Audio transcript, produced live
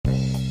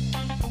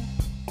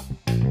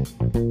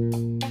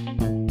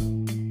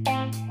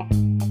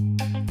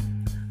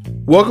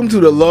Welcome to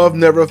the Love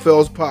Never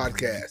Fails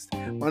podcast.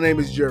 My name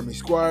is Jeremy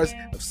Squires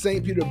of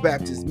St. Peter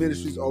Baptist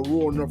Ministries,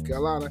 Aurora, North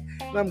Carolina,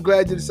 and I'm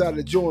glad you decided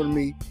to join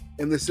me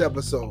in this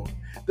episode.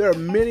 There are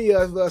many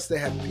of us that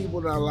have people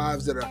in our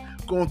lives that are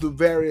going through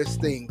various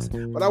things,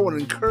 but I want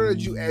to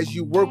encourage you as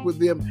you work with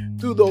them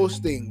through those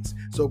things.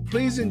 So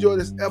please enjoy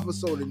this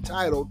episode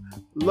entitled,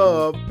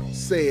 Love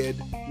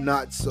Said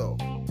Not So.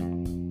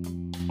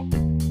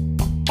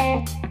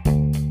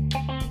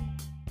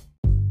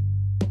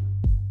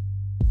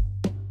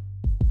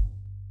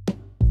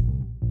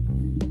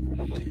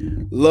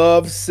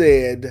 Love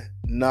said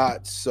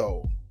not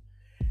so.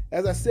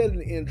 As I said in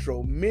the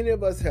intro, many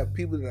of us have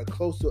people that are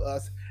close to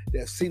us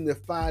that seem to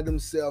find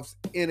themselves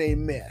in a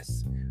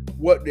mess.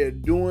 What they're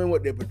doing,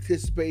 what they're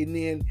participating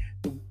in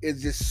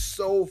is just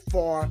so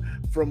far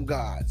from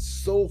God,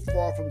 so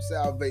far from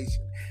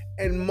salvation.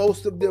 And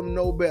most of them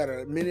know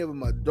better. Many of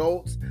them are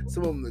adults,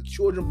 some of them are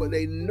children, but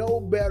they know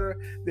better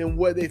than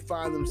where they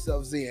find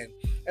themselves in.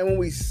 And when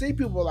we see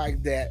people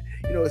like that,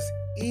 it's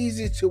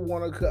easy to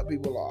want to cut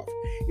people off.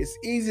 It's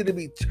easy to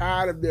be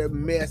tired of their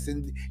mess,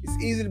 and it's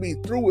easy to be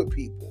through with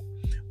people.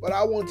 But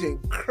I want to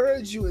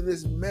encourage you in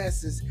this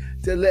message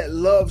to let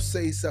love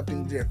say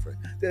something different.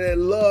 To let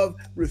love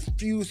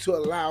refuse to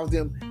allow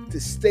them to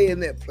stay in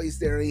that place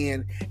they're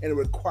in. And it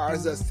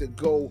requires us to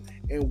go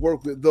and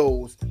work with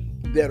those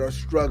that are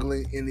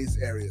struggling in these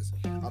areas.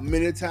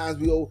 Many times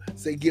we'll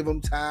say give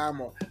them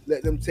time or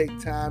let them take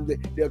time.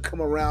 They'll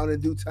come around in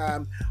due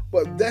time.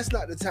 But that's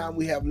not the time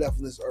we have left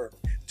on this earth.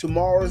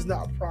 Tomorrow is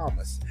not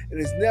promised, and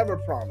it's never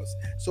promised.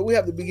 So we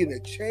have to begin to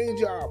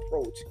change our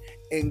approach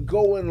and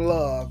go in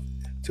love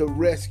to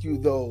rescue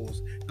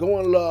those. Go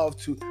in love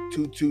to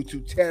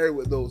tarry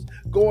with those.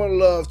 Go in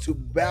love to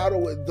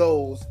battle with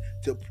those,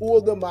 to pull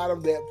them out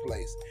of that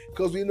place.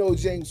 Because we know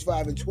James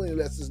 5:20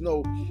 lets us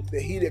know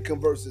that he that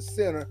converts a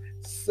sinner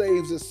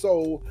saves a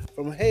soul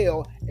from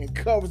hell and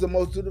covers a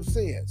multitude of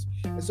sins.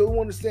 And so we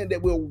understand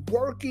that we're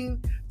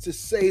working to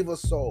save a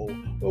soul.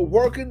 We're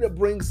working to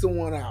bring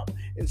someone out.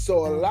 And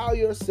so allow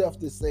yourself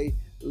to say,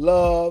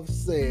 love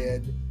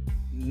said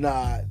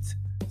not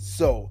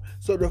so.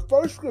 So the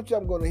first scripture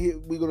we're going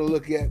to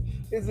look at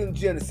is in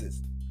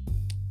Genesis.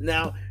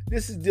 Now,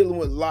 this is dealing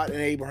with Lot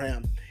and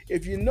Abraham.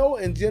 If you know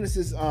in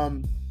Genesis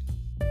 19,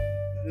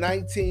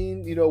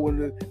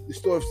 when the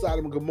story of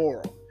Sodom and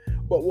Gomorrah.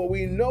 But what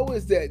we know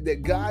is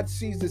that God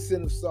sees the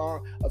sin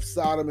of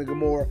Sodom and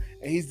Gomorrah,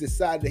 and he's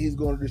decided that he's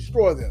going to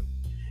destroy them.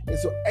 And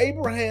so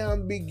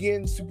Abraham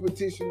begins to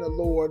petition the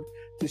Lord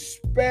to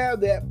spare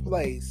that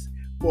place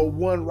for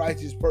one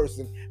righteous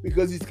person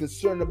because he's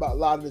concerned about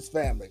Lot and his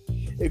family.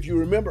 If you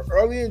remember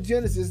early in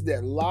Genesis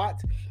that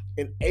Lot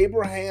and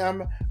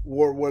Abraham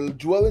were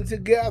dwelling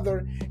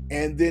together,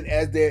 and then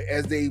as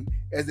the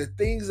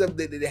things that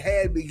they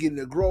had begin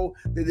to grow,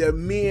 that their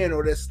men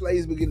or their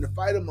slaves begin to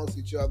fight amongst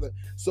each other.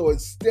 So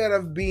instead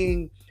of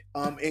being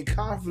in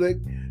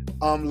conflict,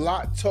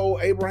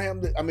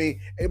 Abraham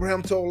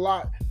told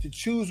Lot to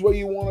choose where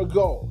you want to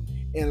go.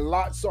 And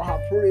Lot saw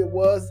how pretty it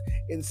was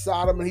in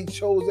Sodom, and he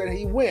chose that, and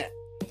he went.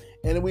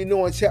 And we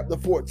know in chapter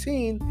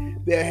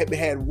 14, they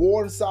had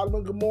war in Sodom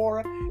and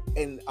Gomorrah,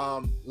 and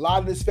Lot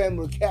and his family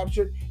were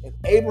captured, and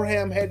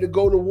Abraham had to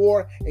go to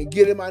war and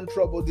get him out in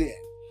trouble then.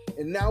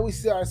 And now we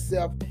see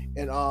ourselves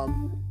in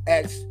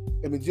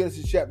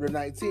Genesis chapter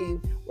 19,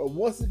 where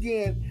once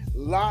again,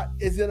 Lot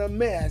is in a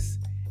mess,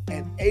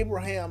 and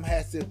Abraham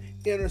has to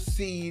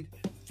intercede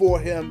for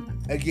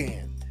him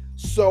again.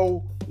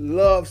 So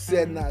love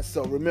said not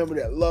so. Remember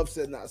that, love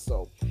said not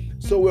so.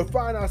 So we'll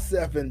find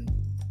ourselves in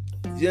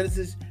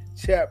Genesis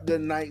chapter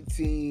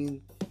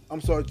 18.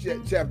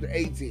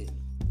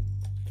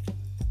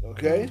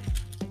 Okay?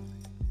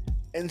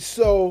 And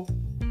so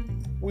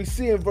we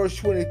see in verse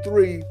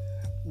 23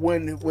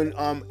 when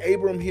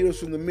Abram hears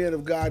from the men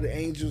of God, the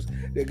angels,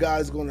 that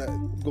God is going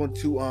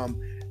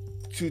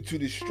to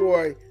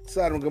destroy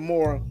Sodom and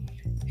Gomorrah,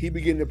 he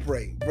began to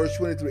pray. Verse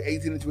 23,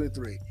 18 and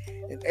 23.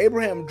 And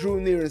Abraham drew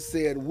near and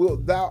said,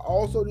 wilt thou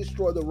also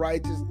destroy the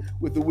righteous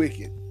with the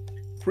wicked?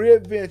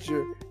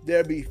 Peradventure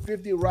there be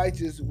 50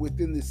 righteous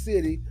within the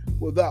city,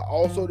 wilt thou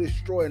also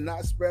destroy and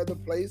not spare the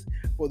place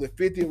for the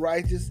 50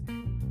 righteous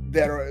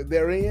that are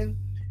therein?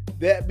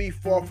 That be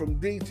far from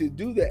thee to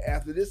do that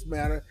after this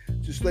manner,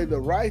 to slay the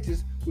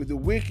righteous with the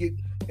wicked,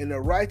 and the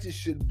righteous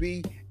should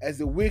be as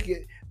the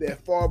wicked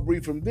that far be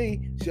from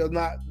thee. Shall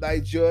not thy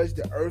judge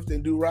the earth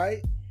and do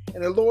right?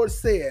 And the Lord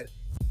said,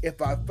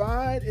 if I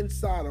find in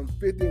Sodom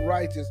 50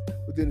 righteous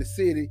within the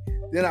city,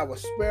 then I will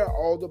spare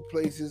all the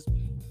places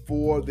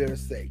for their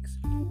sakes.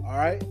 All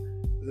right,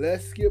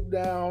 let's skip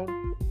down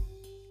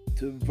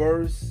to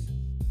verse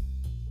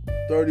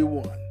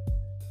 31.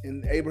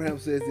 And Abraham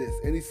says this,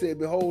 and he said,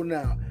 behold,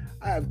 now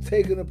I have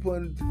taken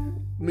upon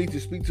me to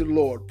speak to the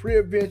Lord.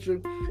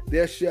 Peradventure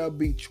there shall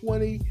be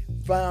 20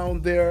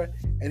 found there.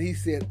 And he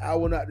said, I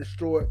will not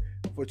destroy it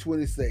for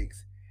 20's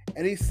sakes.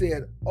 And he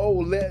said, oh,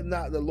 let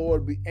not the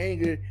Lord be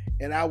angry,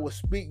 and I will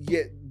speak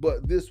yet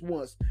but this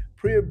once.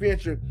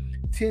 Peradventure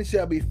 10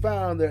 shall be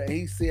found there. And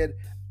he said,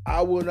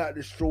 I will not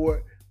destroy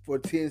it for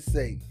 10's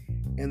sake.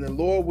 And the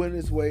Lord went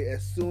his way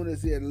as soon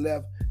as he had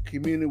left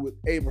communion with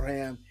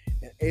Abraham,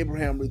 and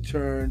Abraham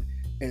returned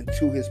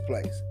into his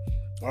place.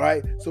 All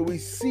right, so we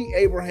see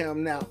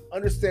Abraham now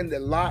understand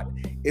that Lot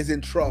is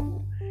in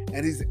trouble,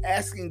 and he's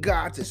asking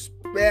God to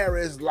spare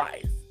his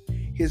life.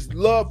 His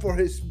love for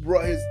his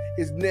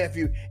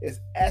nephew is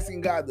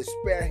asking God to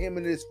spare him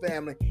and his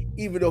family,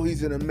 even though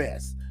he's in a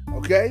mess.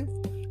 Okay,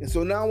 and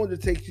so now I want to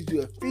take you to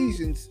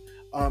Ephesians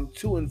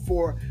 2 and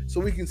 4, so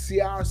we can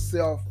see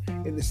ourselves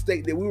in the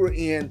state that we were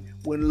in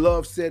when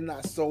love said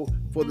not so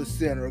for the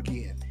sinner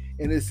again.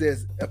 And it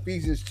says,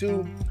 Ephesians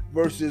 2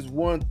 verses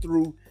 1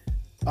 through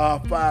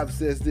 5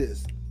 says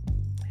this: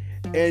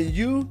 And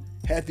you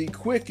hath he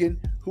quickened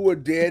who are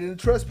dead in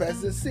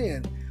trespasses and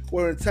sin,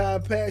 where in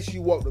time past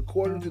you walked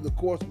according to the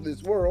course of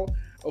this world,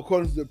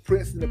 according to the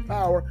prince and the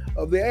power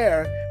of the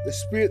air, the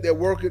spirit that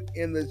worketh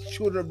in the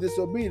children of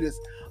disobedience,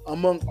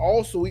 among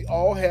also we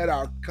all had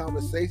our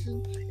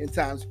conversation in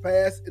times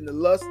past in the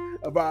lust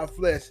of our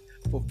flesh,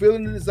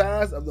 fulfilling the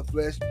desires of the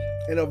flesh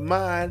and of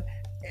mind,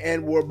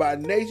 and were by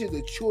nature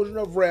the children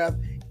of wrath,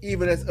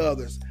 even as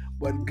others.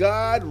 But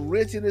God,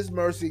 rich in his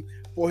mercy,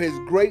 for his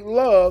great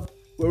love,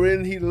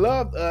 wherein he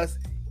loved us,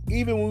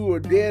 even when we were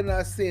dead in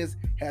our sins,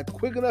 hath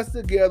quickened us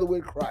together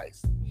with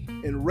Christ,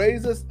 and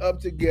raised us up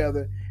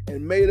together,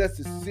 and made us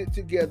to sit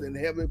together in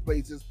heavenly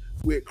places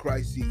with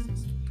Christ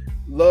Jesus.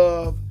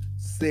 Love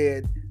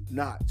said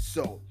not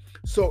so.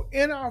 So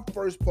in our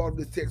first part of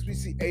the text, we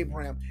see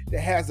Abraham that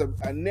has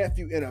a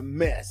nephew in a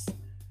mess,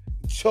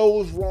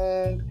 chose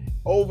wrong,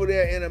 over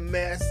there in a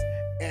mess,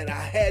 and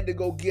I had to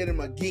go get him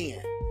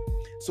again.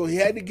 So he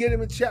had to get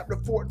him in chapter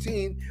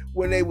 14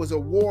 when there was a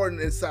war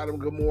in Sodom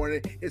and Gomorrah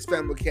and his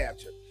family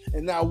captured.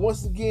 And now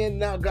once again,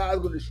 now God's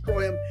going to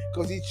destroy him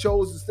because he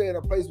chose to stay in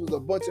a place with a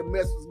bunch of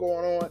messes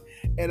going on.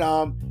 And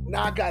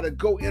now I got to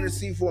go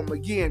intercede for him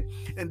again.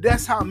 And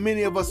that's how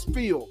many of us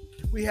feel.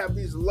 We have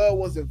these loved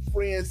ones and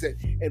friends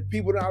and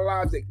people in our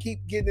lives that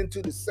keep getting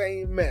into the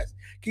same mess,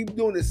 keep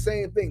doing the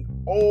same thing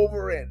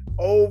over and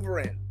over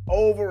and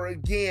over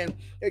again.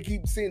 They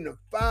keep seeming to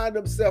find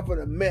themselves in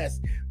a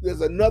mess.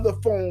 There's another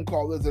phone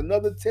call, there's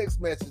another text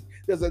message,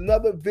 there's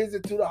another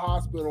visit to the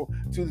hospital,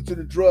 to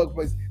the drug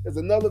place, there's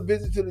another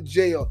visit to the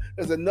jail,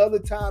 there's another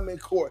time in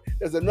court,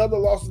 there's another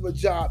loss of a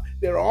job.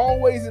 They're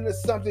always into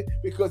something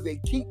because they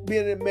keep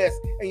being in a mess,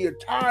 and you're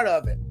tired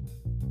of it,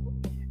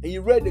 and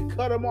you're ready to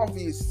cut them off,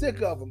 and you're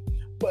sick of them.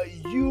 But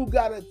you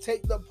got to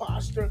take the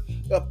posture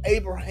of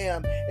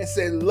Abraham and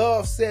say,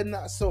 love said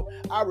not so.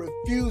 I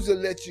refuse to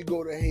let you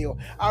go to hell.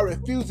 I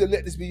refuse to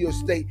let this be your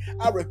state.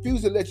 I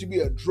refuse to let you be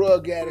a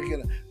drug addict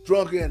and a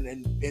drunken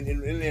and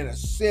a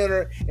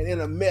sinner and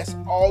in a mess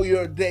all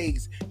your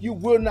days. You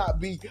will not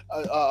be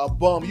a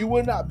bum. You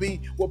will not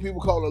be what people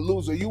call a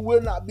loser. You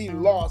will not be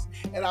lost.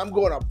 And I'm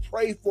going to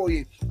pray for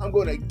you. I'm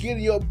going to get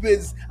in your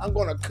business. I'm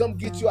going to come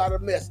get you out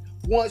of mess.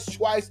 Once,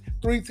 twice,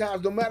 3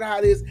 times, no matter how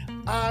it is,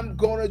 I'm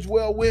going to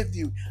dwell with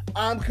you.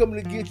 I'm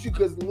coming to get you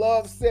because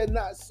love said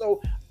not so.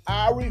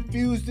 I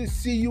refuse to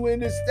see you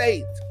in this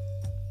state.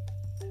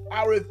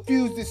 I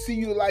refuse to see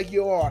you like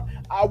you are.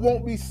 I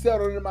won't be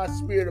settled in my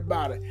spirit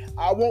about it.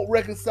 I won't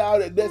reconcile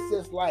that that's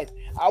just life.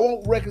 I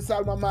won't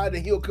reconcile my mind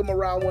that he'll come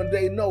around one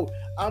day. No,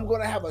 I'm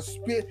going to have a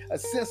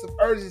sense of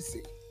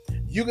urgency.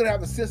 You're going to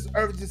have a sense of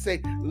urgency to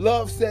say,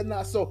 love said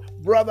not so.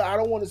 Brother, I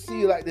don't want to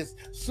see you like this.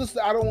 Sister,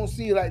 I don't want to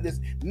see you like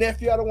this.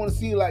 Nephew, I don't want to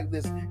see you like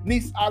this.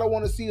 Niece, I don't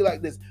want to see you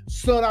like this.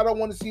 Son, I don't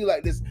want to see you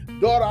like this.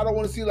 Daughter, I don't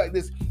want to see you like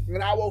this.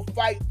 And I will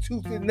fight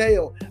tooth and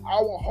nail.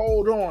 I will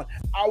hold on.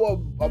 I will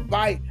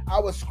bite. I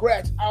will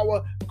scratch. I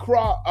will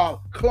claw.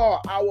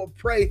 I will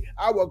pray.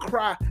 I will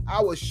cry.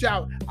 I will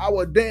shout. I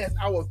will dance.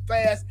 I will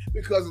fast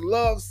because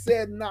love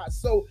said not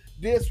so.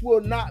 This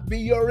will not be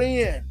your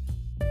end.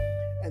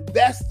 And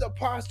that's the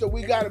posture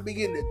we got to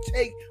begin to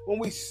take when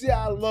we see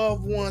our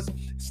loved ones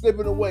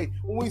slipping away.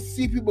 When we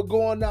see people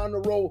going down the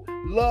road,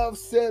 love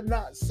said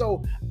not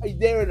so.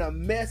 They're in a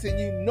mess and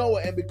you know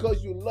it. And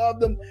because you love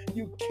them,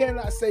 you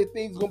cannot say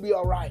things going to be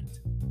all right.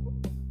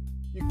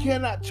 You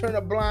cannot turn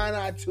a blind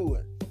eye to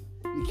it.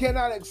 You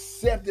cannot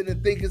accept it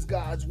and think it's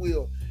God's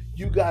will.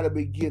 You got to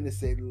begin to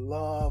say,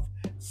 love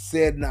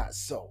said not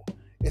so.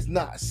 It's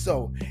not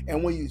so.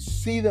 And when you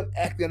see them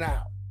acting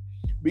out,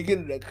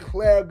 begin to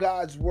declare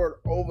God's word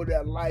over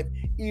their life,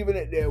 even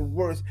at their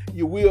worst.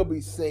 You will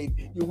be saved.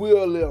 You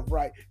will live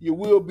right. You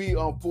will be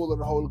full of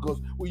the Holy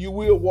Ghost. Well, you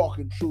will walk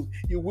in truth.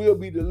 You will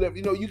be delivered.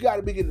 You know, you got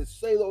to begin to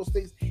say those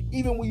things,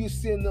 even when you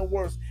sin the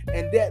worst.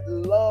 And that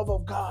love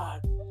of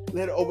God,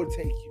 let it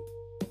overtake you.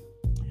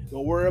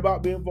 Don't worry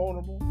about being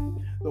vulnerable.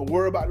 Don't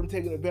worry about them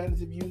taking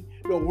advantage of you.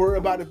 Don't worry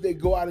about if they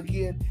go out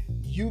again.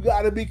 You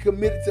got to be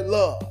committed to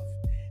love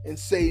and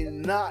say,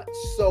 not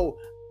so.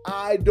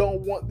 I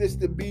don't want this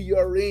to be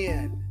your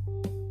end.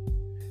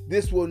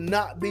 This will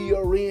not be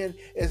your end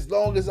as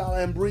long as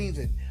I am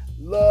breathing.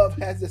 Love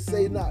has to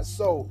say not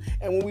so.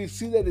 And when we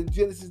see that in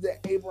Genesis,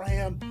 that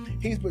Abraham,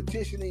 he's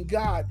petitioning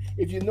God.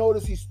 If you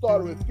notice, he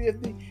started with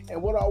 50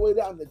 and went all the way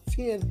down to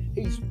 10.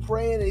 He's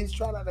praying and he's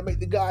trying not to make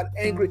the God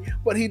angry,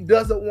 but he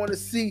doesn't want to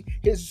see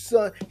his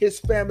son, his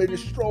family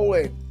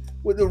destroyed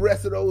with the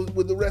rest of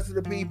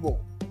the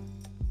people.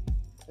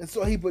 And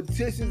so he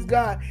petitions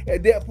God.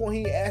 At that point,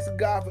 he asks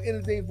God for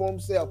anything for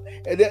himself.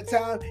 At that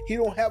time, he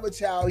don't have a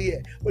child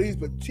yet, but he's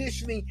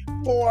petitioning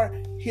for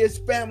his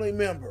family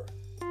member.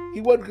 He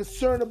wasn't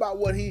concerned about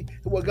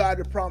what God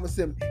had promised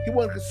him. He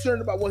wasn't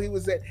concerned about what he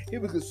was at. He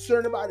was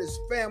concerned about his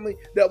family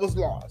that was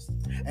lost.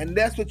 And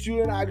that's what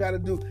you and I got to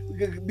do. We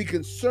got to be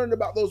concerned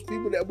about those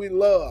people that we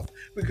love.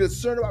 Be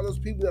concerned about those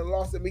people that are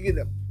lost and begin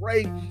to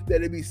pray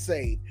that they be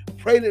saved.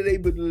 Pray that they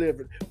be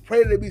delivered.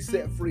 Pray that they be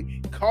set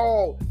free.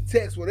 Call,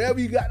 text, whatever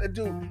you got to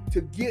do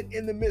to get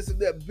in the midst of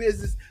their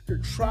business, to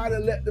try to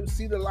let them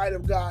see the light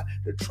of God,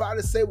 to try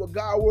to say what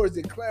God's words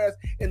declares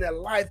in their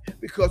life,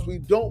 because we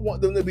don't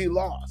want them to be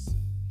lost.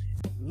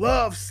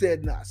 Love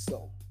said not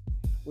so.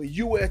 When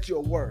you were at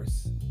your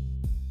worst,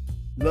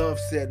 love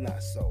said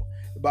not so.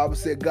 The Bible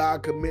said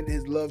God commended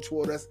his love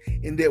toward us,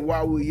 in that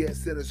while we were yet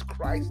sinners,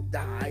 Christ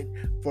died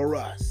for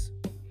us.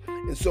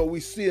 And so we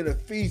see in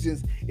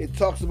Ephesians, it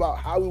talks about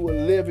how we were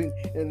living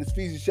in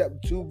Ephesians chapter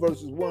 2,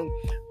 verses 1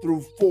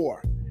 through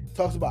 4. It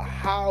talks about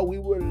how we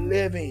were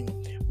living,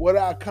 what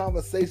our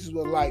conversations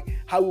were like,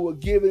 how we were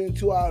giving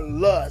into our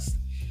lust.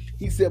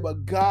 He said,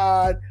 but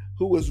God,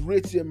 who was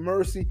rich in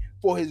mercy,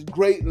 for his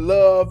great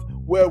love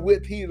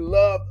wherewith he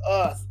loved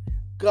us,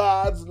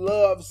 God's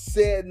love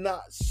said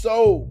not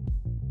so.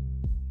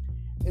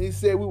 And he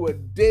said we were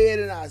dead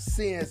in our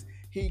sins.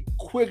 He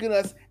quickened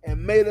us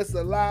and made us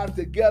alive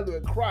together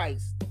in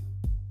Christ.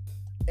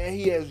 And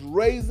he has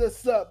raised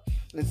us up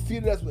and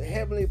seated us with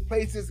heavenly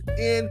places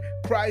in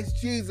Christ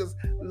Jesus.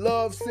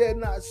 Love said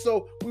not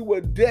so. We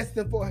were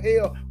destined for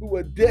hell. We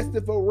were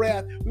destined for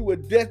wrath. We were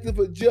destined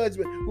for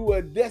judgment. We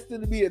were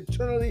destined to be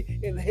eternally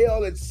in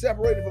hell and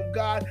separated from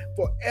God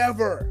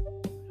forever.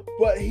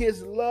 But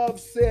his love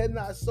said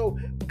not so.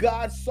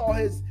 God saw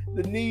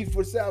the need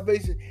for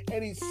salvation,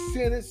 and he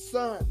sent his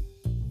son,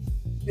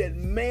 that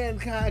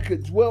mankind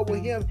could dwell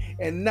with him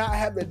and not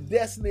have the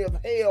destiny of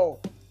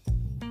hell.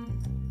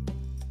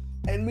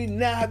 And we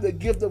now have the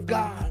gift of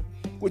God,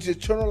 which is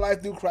eternal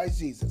life through Christ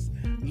Jesus.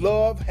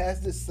 Love has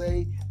to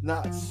say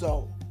not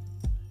so.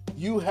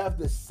 You have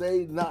to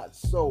say not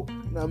so,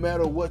 no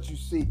matter what you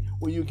see.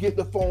 When you get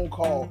the phone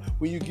call,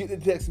 when you get the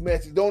text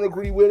message, don't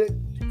agree with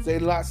it, say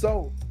not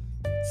so.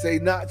 Say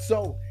not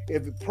so.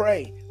 If you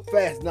pray,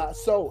 fast, not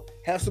so.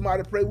 Have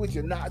somebody pray with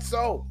you, not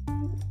so.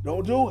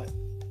 Don't do it.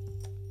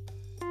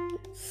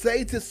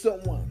 Say to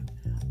someone,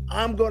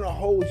 I'm going to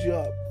hold you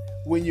up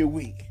when you're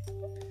weak.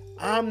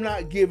 I'm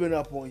not giving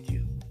up on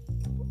you.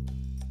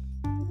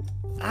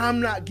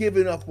 I'm not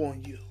giving up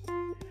on you.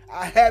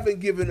 I haven't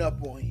given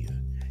up on you.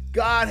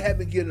 God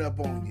haven't given up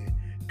on you.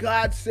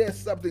 God says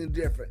something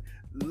different.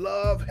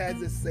 Love has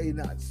to say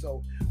not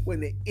so. When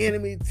the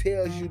enemy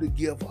tells you to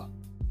give up,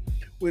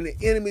 when the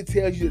enemy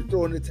tells you to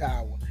throw in the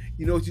towel,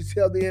 you know what you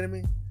tell the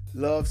enemy?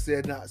 Love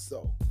said not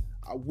so.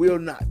 I will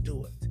not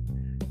do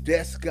it.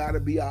 That's got to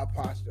be our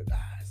posture,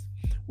 guys.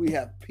 We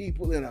have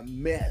people in a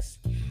mess.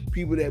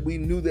 People that we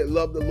knew that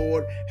loved the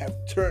Lord have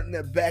turned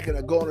their back and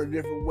are going a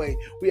different way.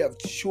 We have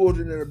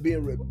children that are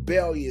being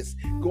rebellious,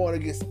 going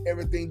against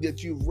everything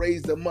that you've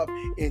raised them up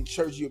in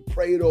church. You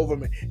prayed over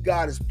them.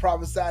 God has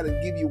prophesied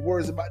and give you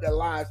words about their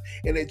lives,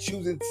 and they're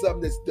choosing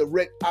something that's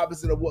direct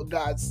opposite of what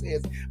God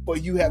says.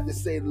 But you have to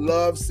say,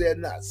 love said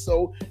not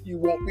so. You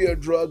won't be a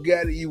drug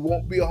addict. You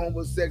won't be a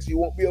homosexual. You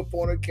won't be a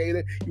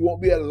fornicator. You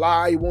won't be a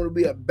liar. You won't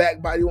be a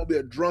backbiter. You won't be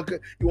a drunkard.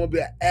 You won't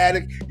be an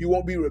addict. You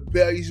won't be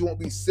rebellious. You won't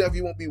be selfish.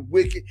 You won't be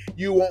wicked.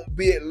 You won't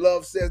be it.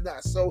 Love says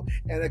not so.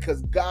 And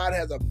because God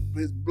has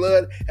his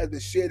blood has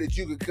been shed that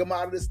you could come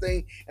out of this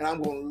thing, and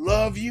I'm going to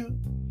love you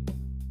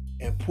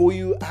and pull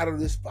you out of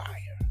this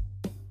fire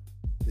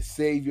to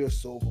save your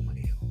soul from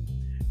hell.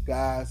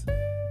 Guys,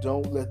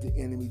 don't let the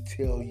enemy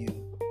tell you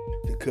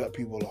to cut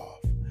people off.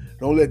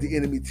 Don't let the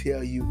enemy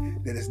tell you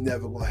that it's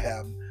never going to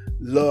happen.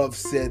 Love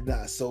said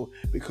not so,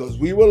 because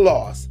we were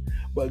lost,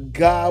 but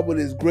God, with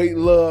his great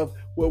love,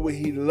 wherewith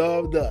he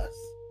loved us,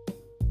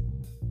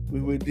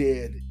 we were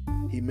dead,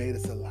 he made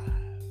us alive.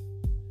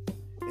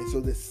 And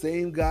so the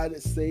same God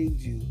that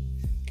saved you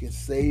can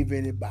save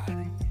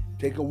anybody.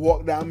 Take a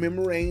walk down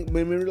memory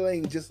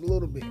lane just a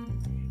little bit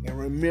and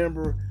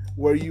remember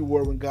where you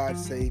were when God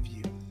saved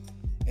you.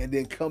 And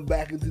then come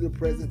back into the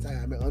present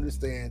time and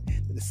understand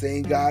that the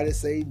same God that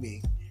saved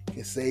me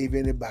can save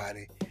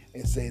anybody,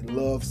 and say,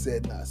 love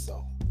said not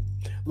so.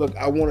 Look,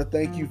 I want to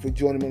thank you for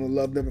joining me on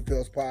the Love Never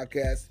Fails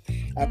podcast.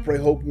 I pray,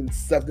 hoping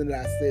something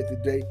that I said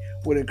today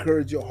would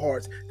encourage your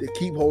hearts to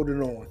keep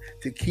holding on,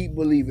 to keep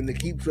believing, to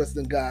keep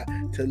trusting God,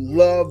 to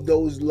love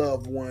those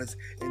loved ones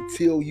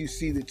until you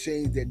see the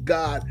change that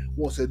God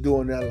wants to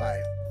do in their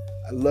life.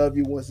 I love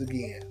you once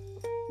again.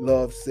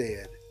 Love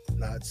said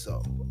not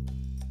so.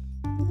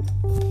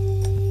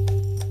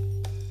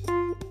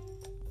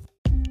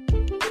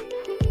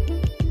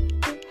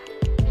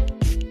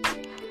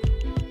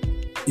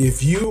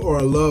 If you or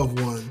a loved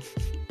one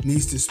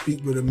needs to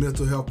speak with a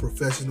mental health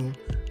professional,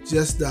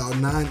 just dial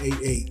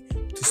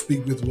 988 to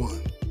speak with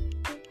one.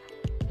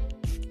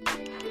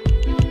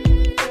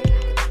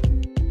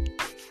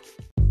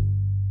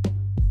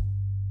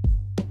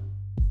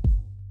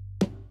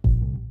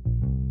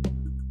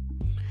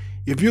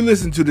 If you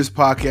listen to this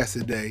podcast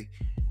today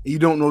and you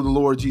don't know the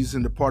Lord Jesus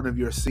and the pardon of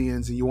your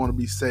sins and you want to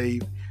be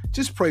saved,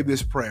 just pray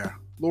this prayer.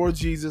 Lord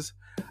Jesus,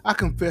 I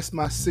confess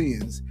my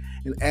sins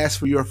and ask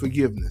for your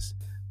forgiveness.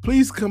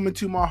 Please come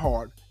into my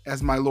heart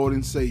as my Lord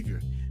and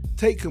Savior.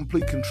 Take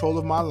complete control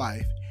of my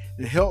life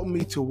and help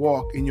me to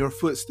walk in your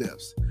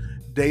footsteps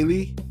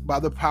daily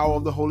by the power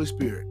of the Holy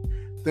Spirit.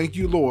 Thank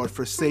you, Lord,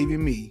 for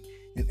saving me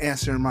and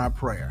answering my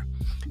prayer.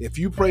 If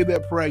you pray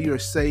that prayer, you're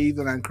saved,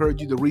 and I encourage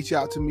you to reach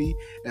out to me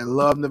at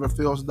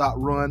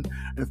loveneverfails.run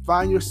and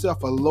find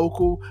yourself a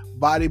local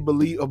body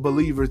of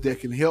believers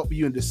that can help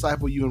you and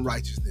disciple you in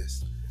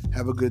righteousness.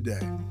 Have a good day.